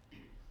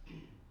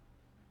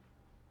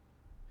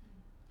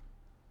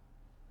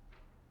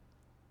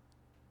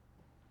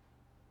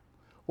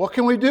 What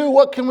can we do?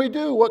 What can we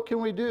do? What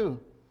can we do?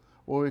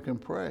 Well, we can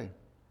pray.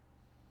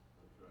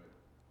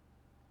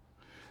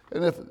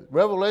 And if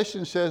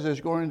Revelation says there's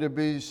going to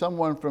be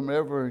someone from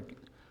every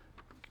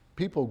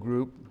people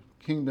group,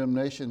 kingdom,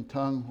 nation,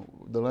 tongue,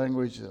 the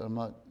language,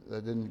 I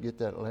didn't get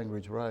that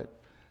language right.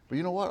 But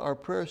you know what? Our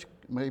prayers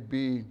may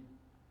be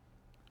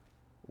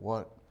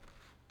what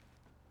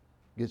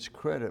gets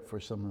credit for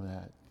some of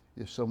that,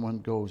 if someone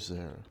goes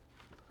there.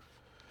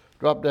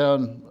 Drop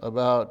down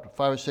about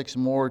 5 or 6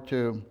 more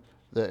to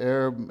the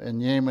Arab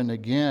and Yemen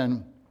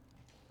again,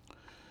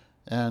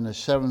 and the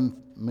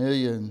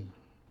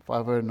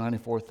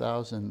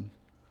 7,594,000.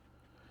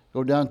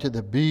 Go down to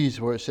the B's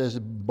where it says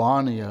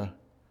Bania.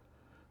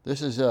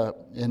 This is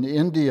in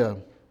India,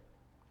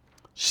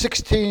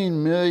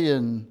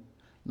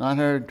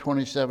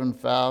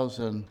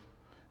 16,927,000,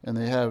 and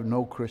they have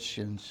no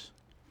Christians.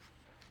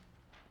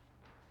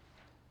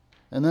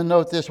 And then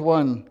note this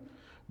one,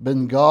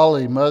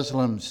 Bengali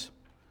Muslims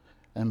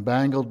and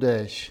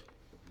Bangladesh.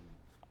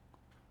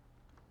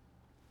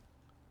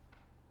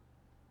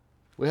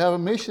 We have a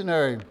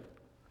missionary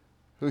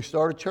who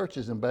started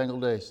churches in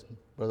Bangladesh,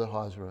 Brother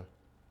Hazra.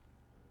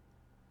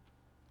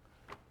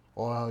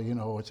 Well, you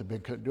know, it's a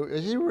big...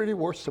 Is he really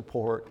worth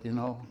support, you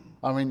know?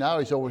 I mean, now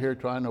he's over here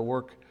trying to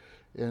work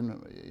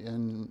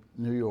in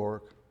New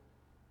York.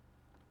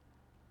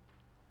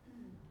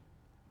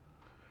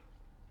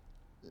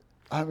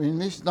 I mean,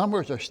 these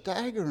numbers are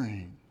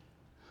staggering.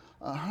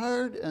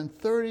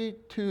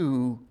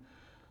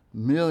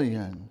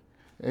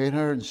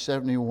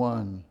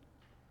 132,871,000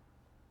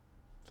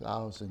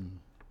 1,000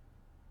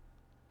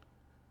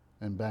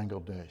 in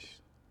Bangladesh.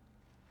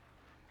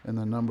 And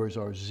the numbers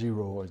are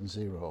 0 and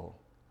 0.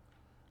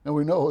 And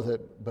we know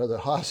that Brother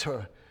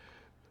Hazar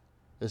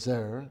is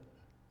there,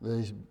 that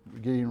he's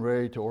getting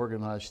ready to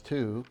organize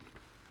too.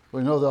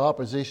 We know the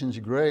opposition's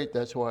great,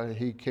 that's why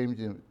he came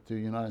to the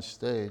United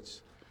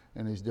States,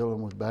 and he's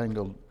dealing with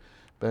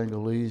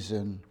Bengalese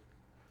in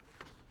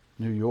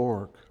New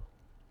York.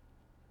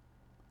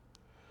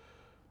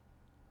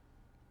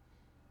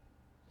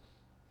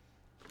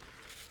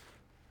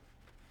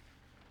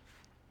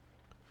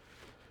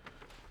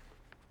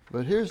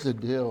 But here's the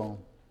deal.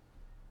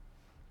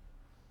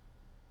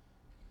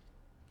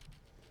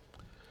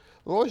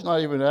 The Lord's not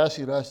even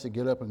asking us to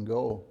get up and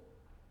go.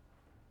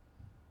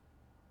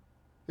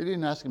 He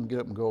didn't ask him to get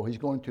up and go. He's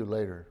going to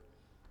later.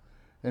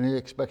 And he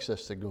expects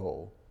us to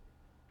go.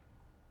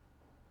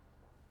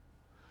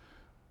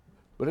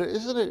 But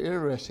isn't it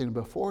interesting,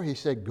 before he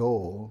said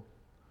go,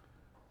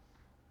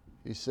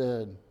 he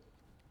said,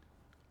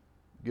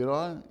 get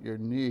on your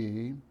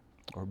knee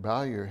or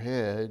bow your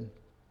head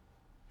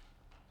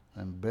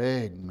and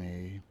beg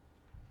me,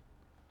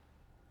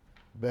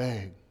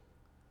 beg,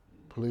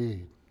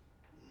 plead,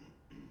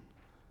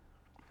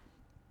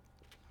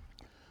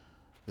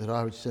 that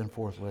I would send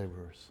forth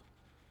laborers.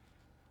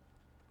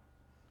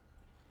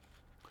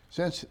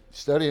 Since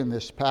studying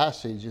this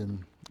passage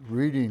and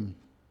reading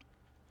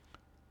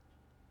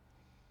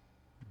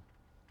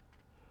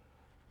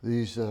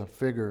these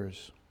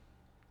figures,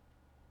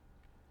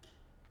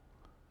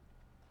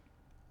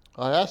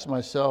 I asked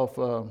myself,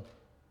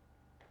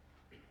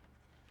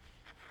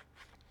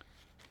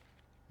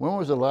 when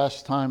was the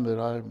last time that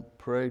I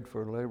prayed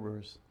for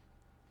laborers?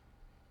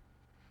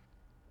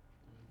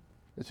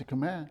 It's a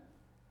command.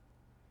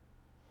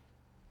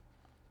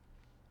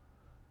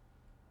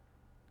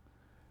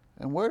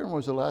 And when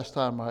was the last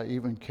time I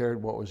even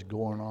cared what was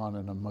going on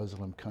in a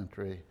Muslim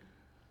country?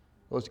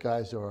 Those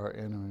guys are our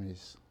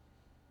enemies.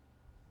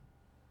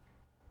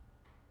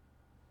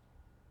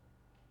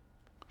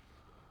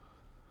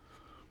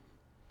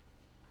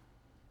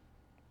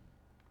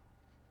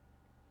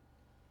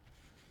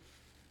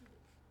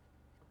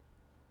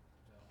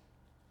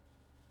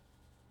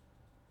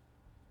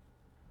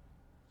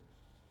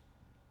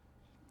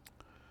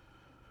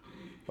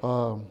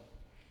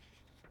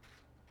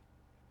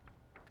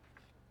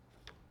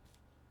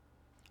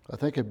 I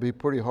think it'd be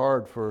pretty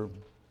hard for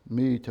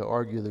me to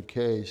argue the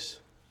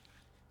case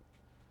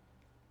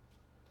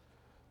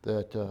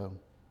that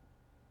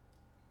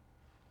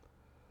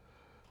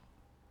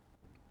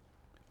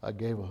I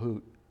gave a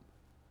hoot,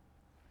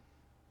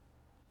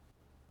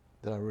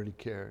 that I really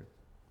cared.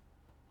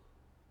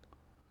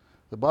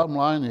 The bottom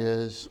line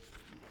is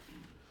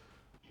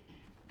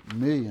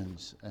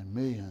millions and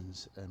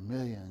millions and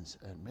millions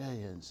and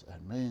millions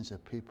and millions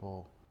of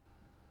people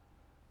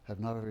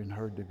have not even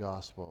heard the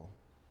gospel.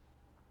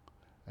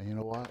 And you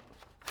know what?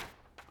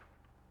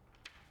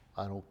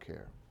 I don't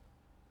care.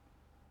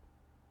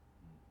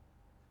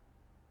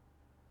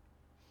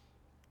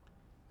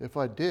 If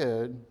I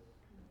did,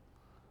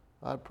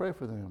 I'd pray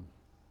for them.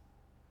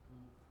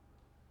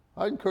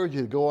 I encourage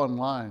you to go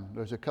online.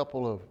 There's a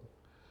couple of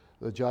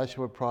the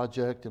Joshua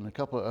Project and a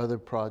couple of other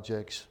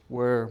projects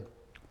where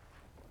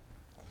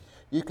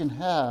you can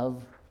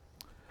have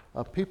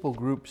a people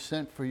group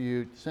sent to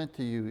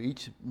you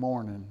each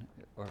morning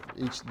or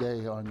each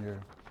day on your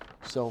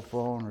cell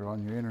phone or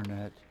on your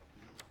internet.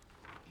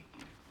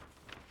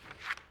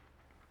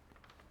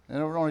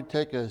 And it would only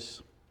take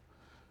us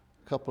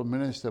a couple of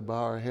minutes to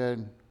bow our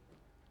head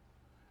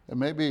and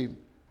maybe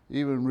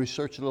even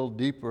research a little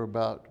deeper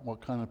about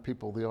what kind of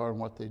people they are and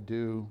what they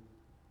do.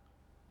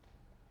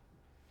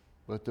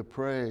 But to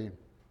pray,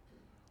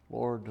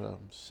 Lord,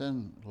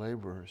 send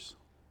laborers.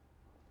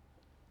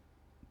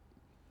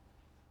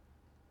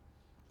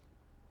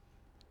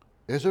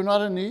 Is there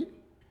not a need?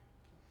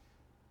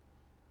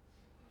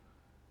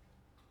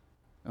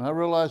 And I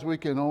realize we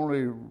can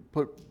only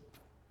put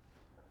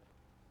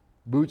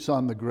boots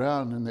on the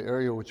ground in the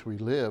area which we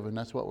live, and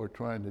that's what we're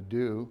trying to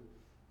do.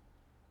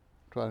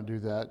 Trying to do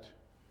that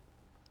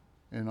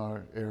in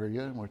our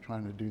area, and we're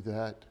trying to do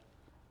that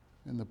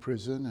in the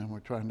prison, and we're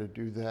trying to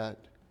do that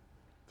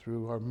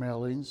through our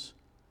mailings.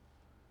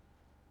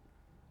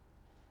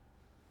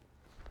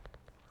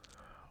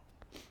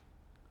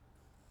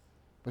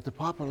 But the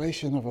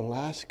population of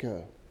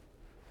Alaska,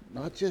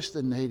 not just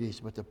the natives,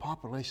 but the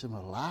population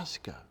of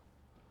Alaska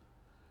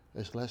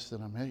is less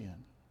than 1 million.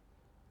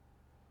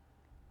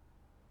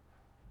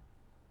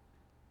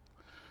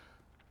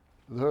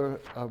 There are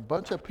a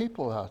bunch of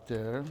people out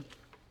there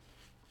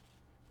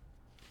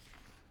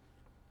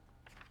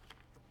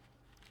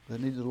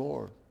that need the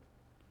Lord.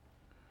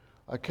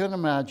 I can't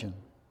imagine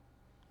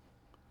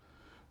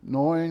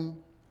knowing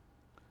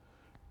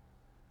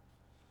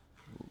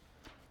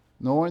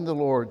the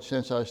Lord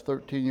since I was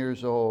 13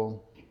 years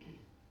old,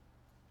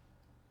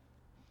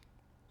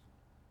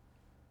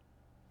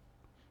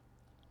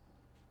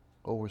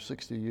 over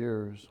 60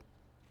 years.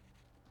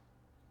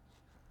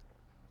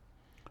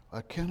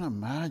 I can't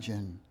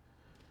imagine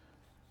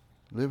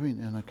living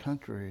in a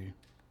country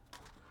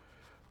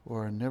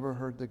or never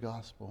heard the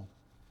gospel.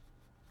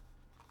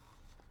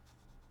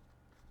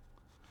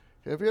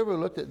 Have you ever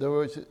looked at,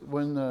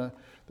 when there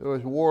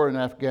was war in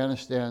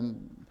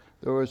Afghanistan,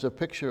 there was a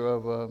picture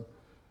of an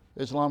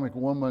Islamic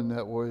woman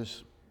that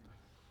was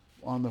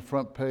on the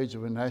front page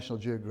of a National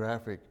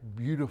Geographic,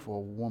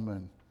 beautiful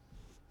woman.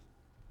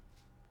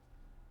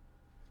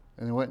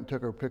 And they went and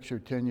took her picture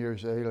 10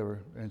 years later,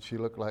 and she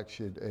looked like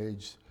she had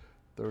aged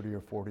 30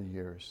 or 40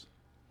 years.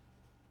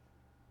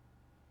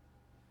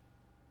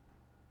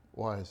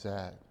 Why is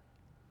that?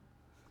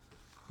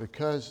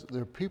 Because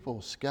there are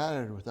people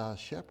scattered without a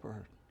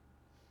shepherd.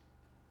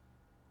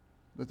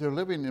 But they're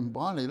living in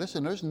bondage.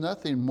 Listen, there's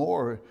nothing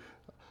more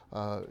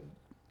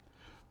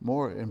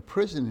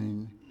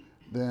imprisoning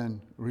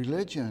than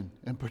religion,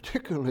 and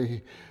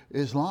particularly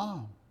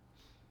Islam.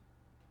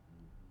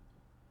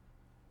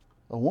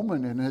 A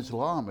woman in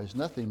Islam is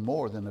nothing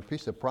more than a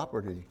piece of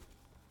property.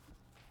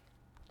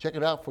 Check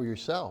it out for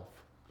yourself.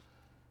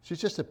 She's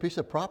just a piece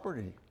of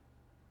property.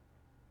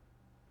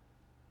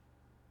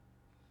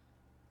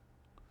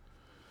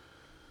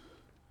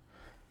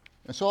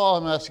 And so all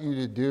I'm asking you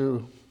to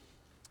do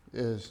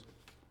is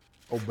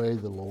obey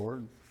the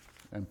Lord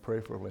and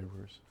pray for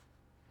laborers.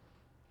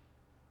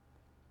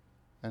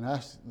 And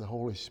ask the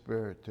Holy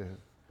Spirit to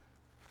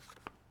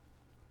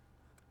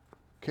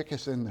kick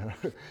us in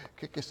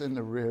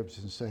the ribs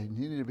and say,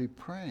 you need to be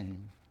praying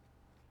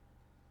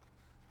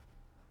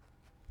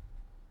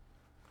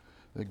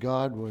that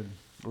God would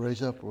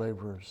raise up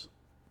laborers.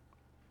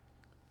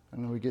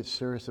 And then we get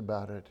serious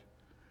about it.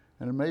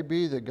 And it may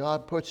be that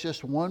God puts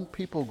just one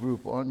people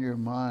group on your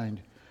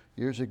mind.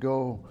 Years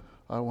ago,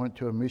 I went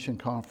to a mission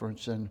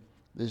conference, and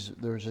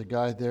there's a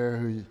guy there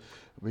who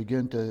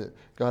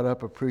got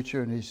up a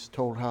preacher, and he's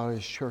told how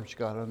his church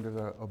got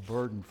under a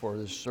burden for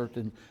this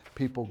certain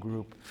people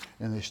group,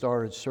 and they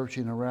started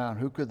searching around.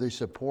 Who could they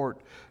support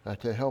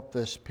to help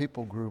this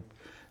people group?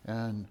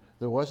 And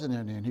there wasn't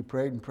any, and he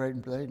prayed and prayed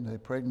and prayed, and they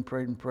prayed and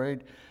prayed and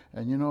prayed.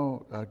 And you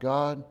know,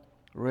 God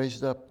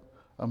raised up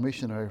a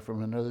missionary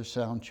from another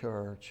sound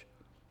church,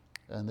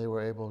 and they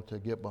were able to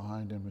get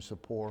behind him and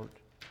support.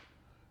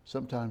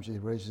 Sometimes he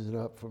raises it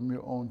up from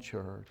your own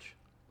church.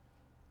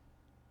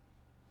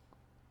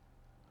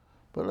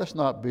 But let's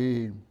not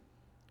be,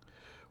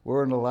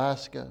 we're in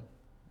Alaska,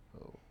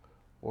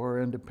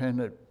 we're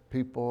independent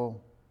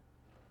people,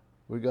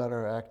 we got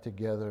our act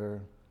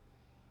together,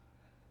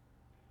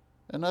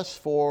 and us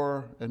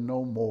four and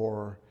no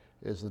more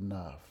is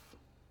enough.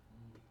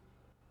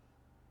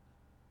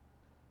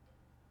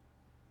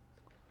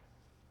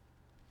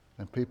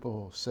 And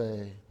people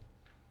say,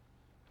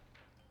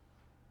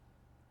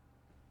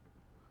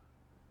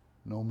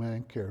 no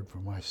man cared for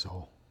my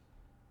soul.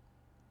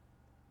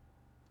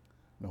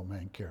 No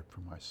man cared for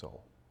my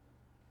soul.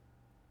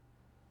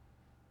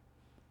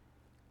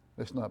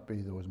 Let's not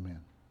be those men.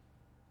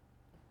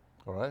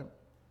 All right?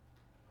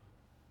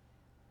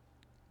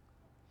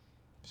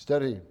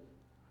 Study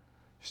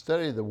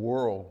the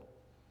world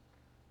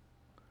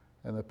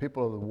and the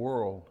people of the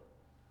world,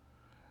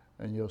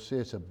 and you'll see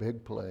it's a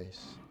big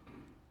place,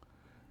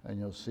 and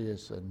you'll see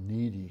it's a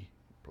needy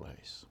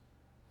place.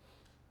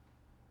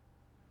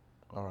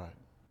 All right.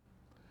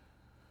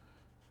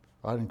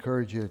 I'd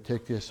encourage you to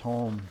take this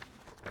home,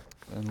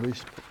 and at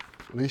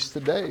least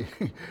today,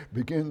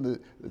 begin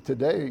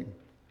today,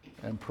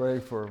 and pray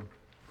for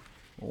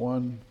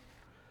one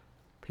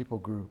people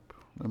group.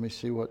 Let me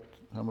see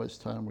how much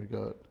time we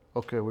got.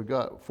 Okay, we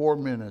got 4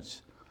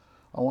 minutes.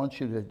 I want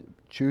you to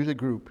choose a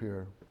group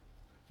here.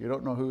 You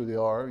don't know who they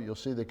are. You'll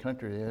see the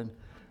country in, and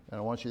I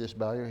want you to just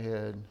bow your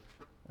head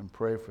and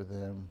pray for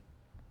them,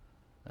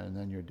 and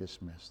then you're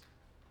dismissed.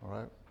 All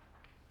right?